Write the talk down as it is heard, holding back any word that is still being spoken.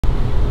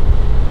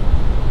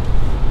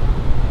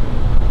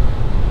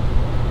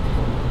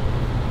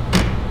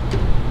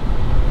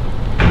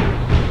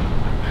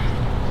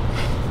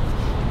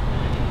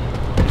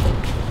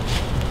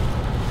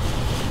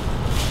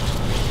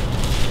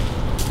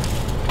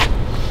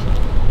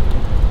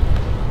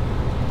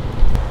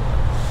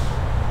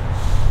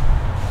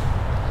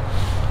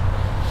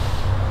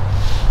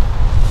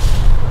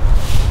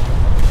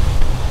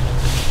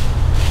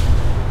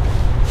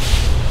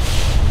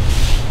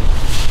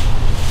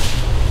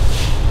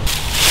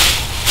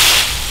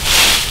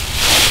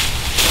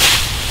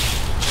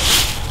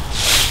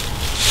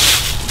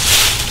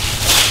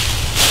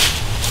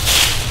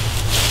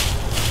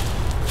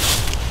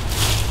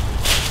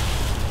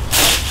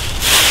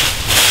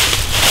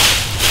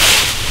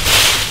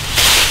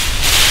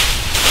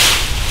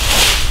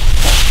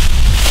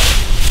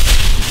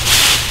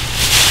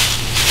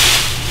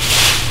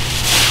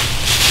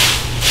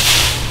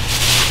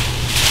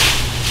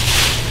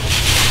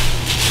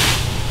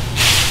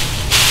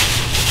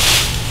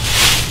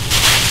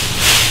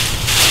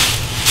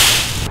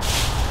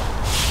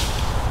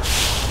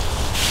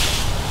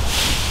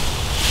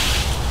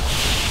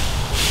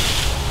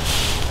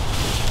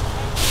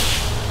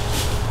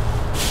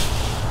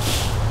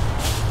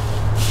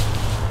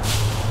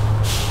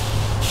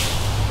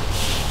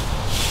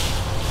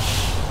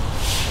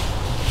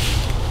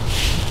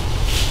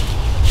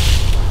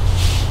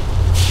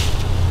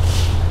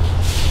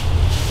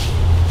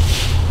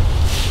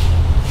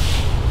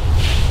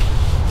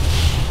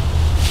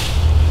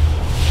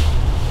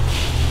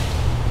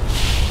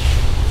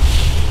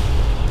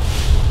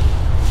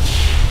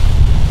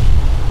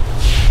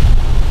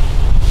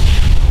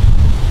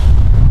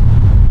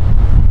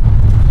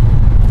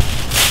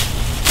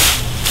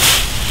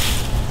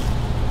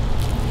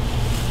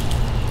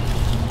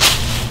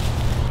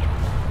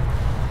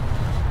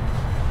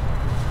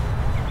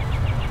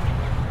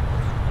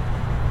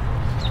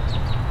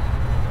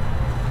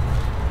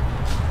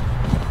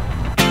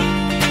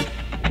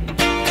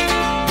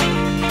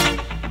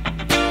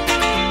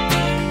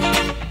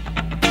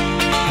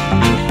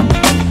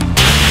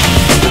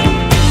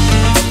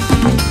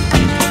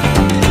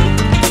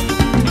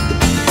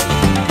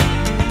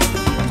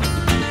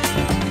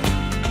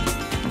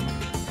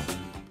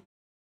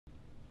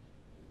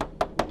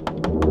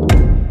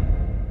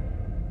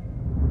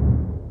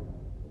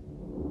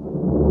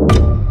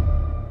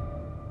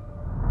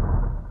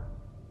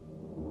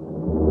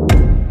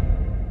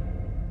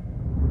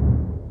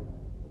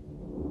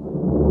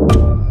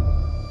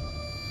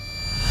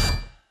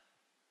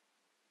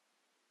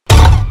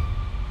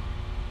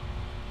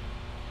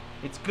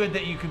It's good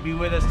that you could be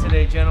with us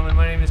today, gentlemen.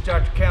 My name is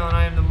Dr. Callan.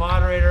 I am the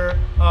moderator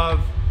of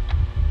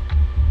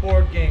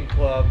Board Game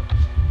Club.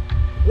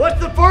 What's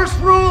the first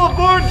rule of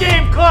Board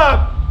Game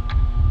Club?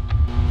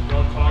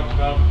 Don't talk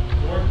about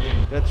board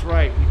games. That's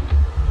right.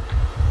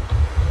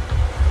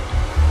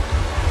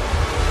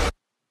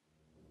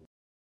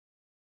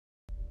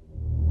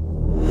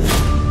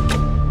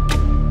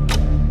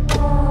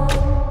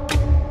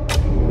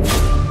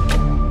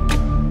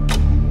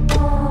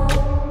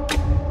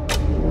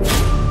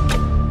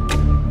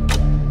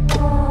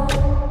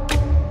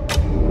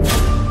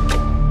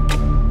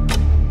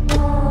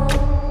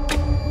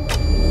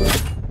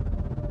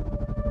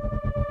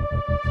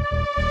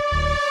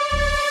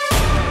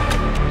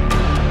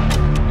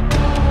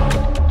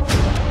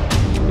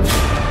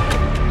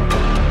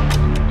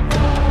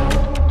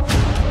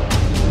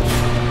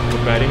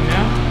 Betting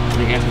now?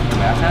 The answer for the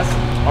math test?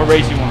 I'll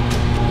raise you one.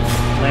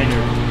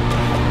 Lanyard.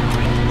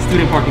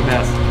 Student parking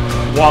pass.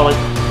 Wallet.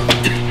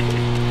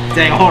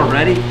 Dang,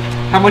 already?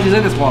 How much is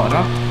in this wallet,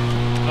 huh?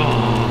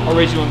 Oh. I'll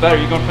raise you one better.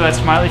 You going for that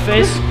smiley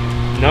face?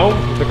 No,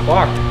 the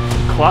clock.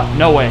 Clock?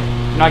 No way.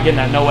 You're not getting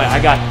that. No way. I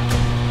got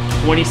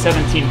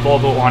 2017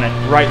 Volvo on it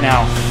right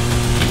now.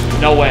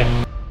 No way.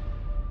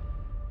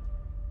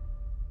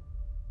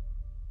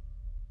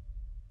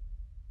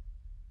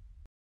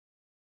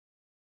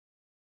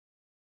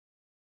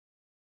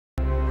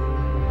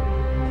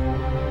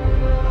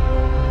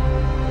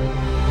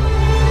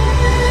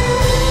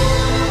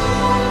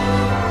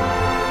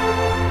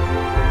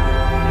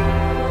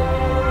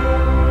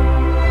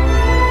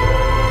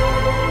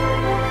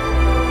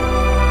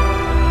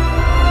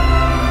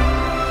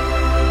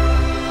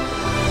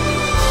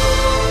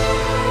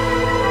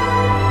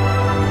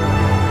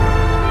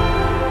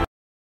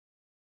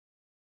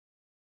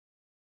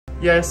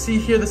 Yeah, see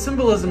here, the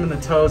symbolism in the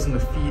toes and the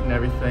feet and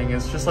everything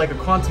is just like a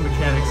quantum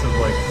mechanics of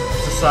like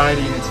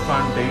society and its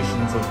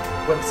foundations of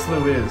what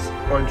slew is,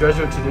 or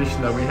Jesuit tradition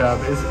that we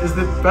have, is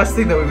the best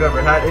thing that we've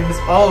ever had. It is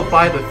all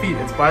by the feet,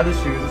 it's by the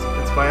shoes,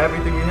 it's by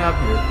everything we have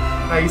here.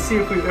 Now you see,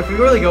 if we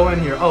really go in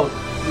here, oh,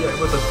 yeah,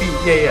 with the feet,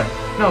 yeah.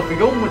 No, if we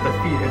go in with the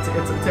feet, it's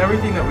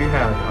everything that we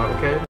have,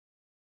 okay?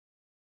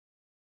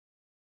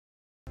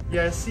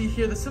 Yeah, see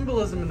here, the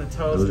symbolism in the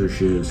toes Those are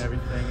shoes. and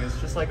everything is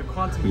just like a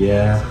quantum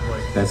Yeah, mechanics of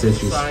like that's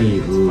Ish's society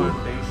feet. and its Ooh,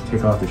 foundations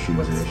take off the of shoes,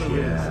 what Ish. slew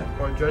Yeah. is,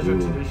 or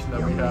Jesuit tradition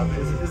that we have,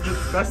 is the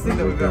best thing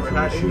that we've ever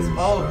had. It is Shoes,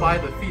 all by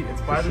the feet,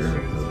 it's by for the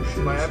sure, shoes, those are it's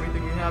by shoes.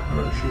 everything we have here.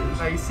 Those are shoes.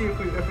 Now you see, if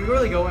we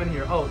really go in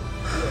here, oh,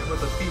 yeah,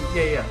 with the feet,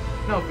 yeah.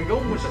 No, if we go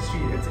in with the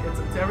feet, it's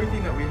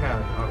everything that we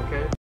have,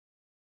 okay?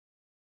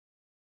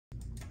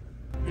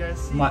 Yeah,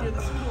 see here,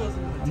 the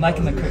symbolism in the I'm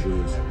liking the Those are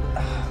shoes.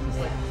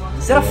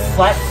 Is that a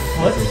flat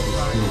foot? That's Ish's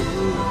feet.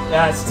 Ooh.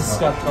 Yeah, it's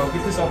disgusting, bro.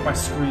 Get this off my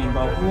screen,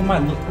 bro. Who am I?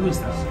 Who is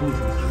this? Who is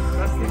this?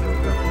 best thing that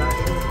we've ever had. It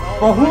is all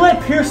Bro, who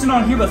let Pearson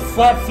on here with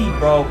flat feet,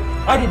 bro?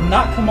 I did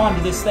not come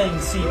onto this thing to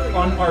see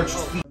unarched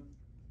feet.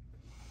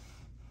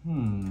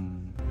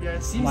 Yeah,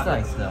 it Seems seems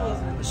like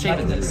the shape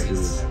of this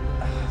is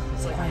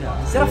kind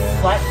of. Is that a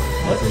flat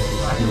foot?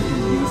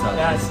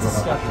 Yeah, it's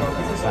disgusting, bro.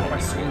 Get this off my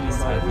screen,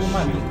 bro. Who am I?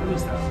 Who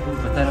is this?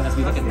 But then as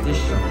we look at this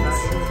shit,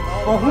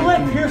 bro, who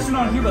let Pearson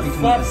on here with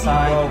flat feet,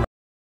 bro?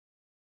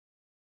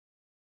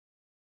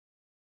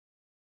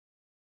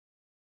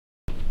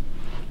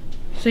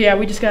 So yeah,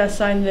 we just got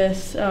assigned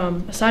this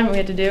assignment we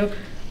had to do.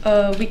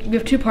 We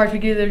have two parts. We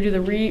can either do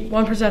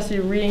one person has to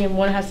do reading and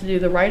one has to do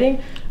the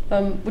writing.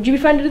 Would you be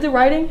fine to do the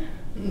writing?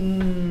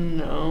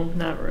 No,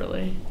 not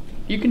really.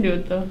 You can do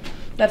it though.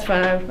 That's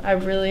fine. I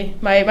really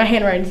my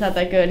handwriting's not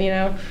that good, you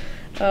know.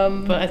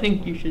 But I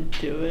think you should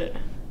do it.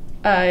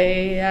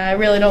 I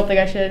really don't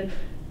think I should.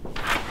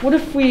 What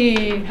if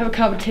we have a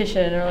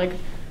competition, or like,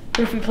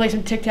 what if we play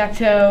some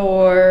tic-tac-toe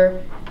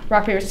or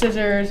rock, paper,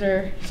 scissors,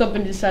 or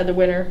something to decide the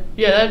winner?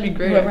 Yeah, that'd be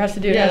great. Whoever has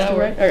to do it yeah, has to,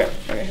 that right?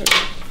 Okay, here we go.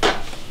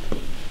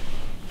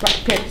 Rock,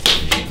 paper,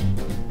 scissors, shoot.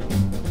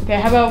 Okay,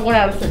 how about 1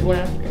 out of 3? 1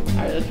 out of 3.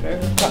 Alright, that's fair.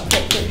 Rock,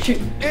 paper, scissors,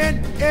 shoot.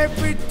 And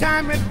every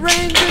time it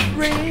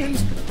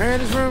rains,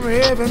 pennies from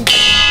heaven.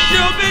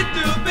 Doobie,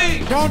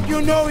 doobie. Don't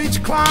you know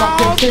each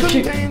cloud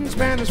contains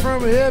pennies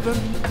from heaven?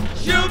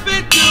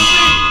 Doobie,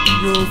 doobie.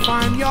 You'll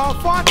find your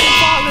fortune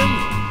falling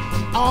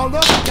all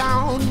over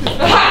town.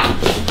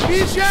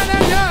 Be sure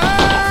that your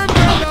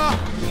umbrella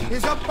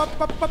is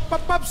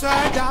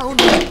upside down.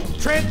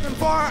 Trading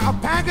for a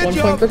package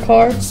 1 point per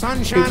card, 2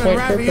 sunshine points and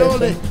per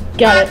ravioli. person.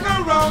 Got it.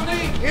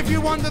 Macaroni. If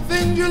you want the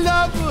thing you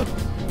love,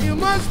 you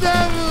must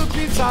have a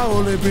pizza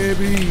only,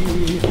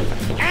 baby.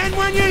 And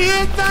when you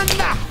hear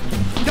thunder,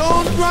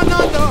 don't run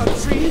under a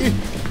tree.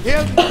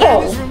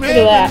 Oh, look at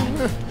that.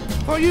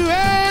 For you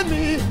and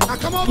me. Now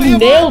come over You here,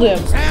 nailed boy. him.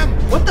 Sam.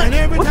 What the- And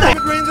every what time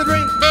the- it rains, it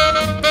rains.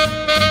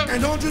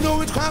 And don't you know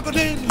it's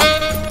crocodile?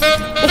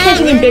 Let's try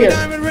something bigger. Every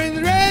time it rains,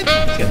 it rains.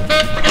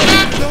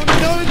 Don't you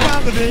know it's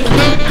crocodile?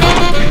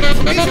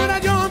 Make sure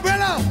that your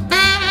umbrella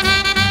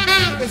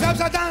is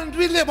upside down,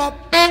 tweedle up.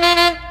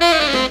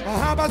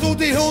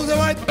 Habazoti hose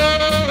white.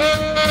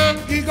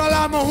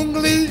 Gigalama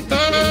hungly.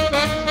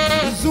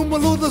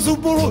 Zumbalu the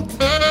Zumbalu.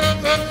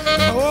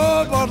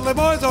 Oh, Bartley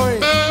boys, oh.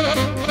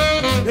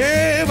 Yeah.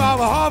 of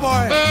a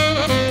hallboy.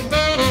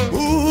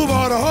 Ooh,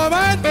 boy, the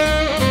hallboy.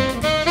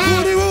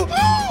 Woody woo.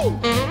 Ooh.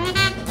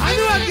 I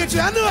knew I'd get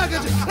you. I knew I'd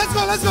get you. Let's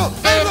go. Let's go.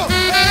 Let's go.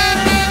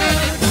 Hey.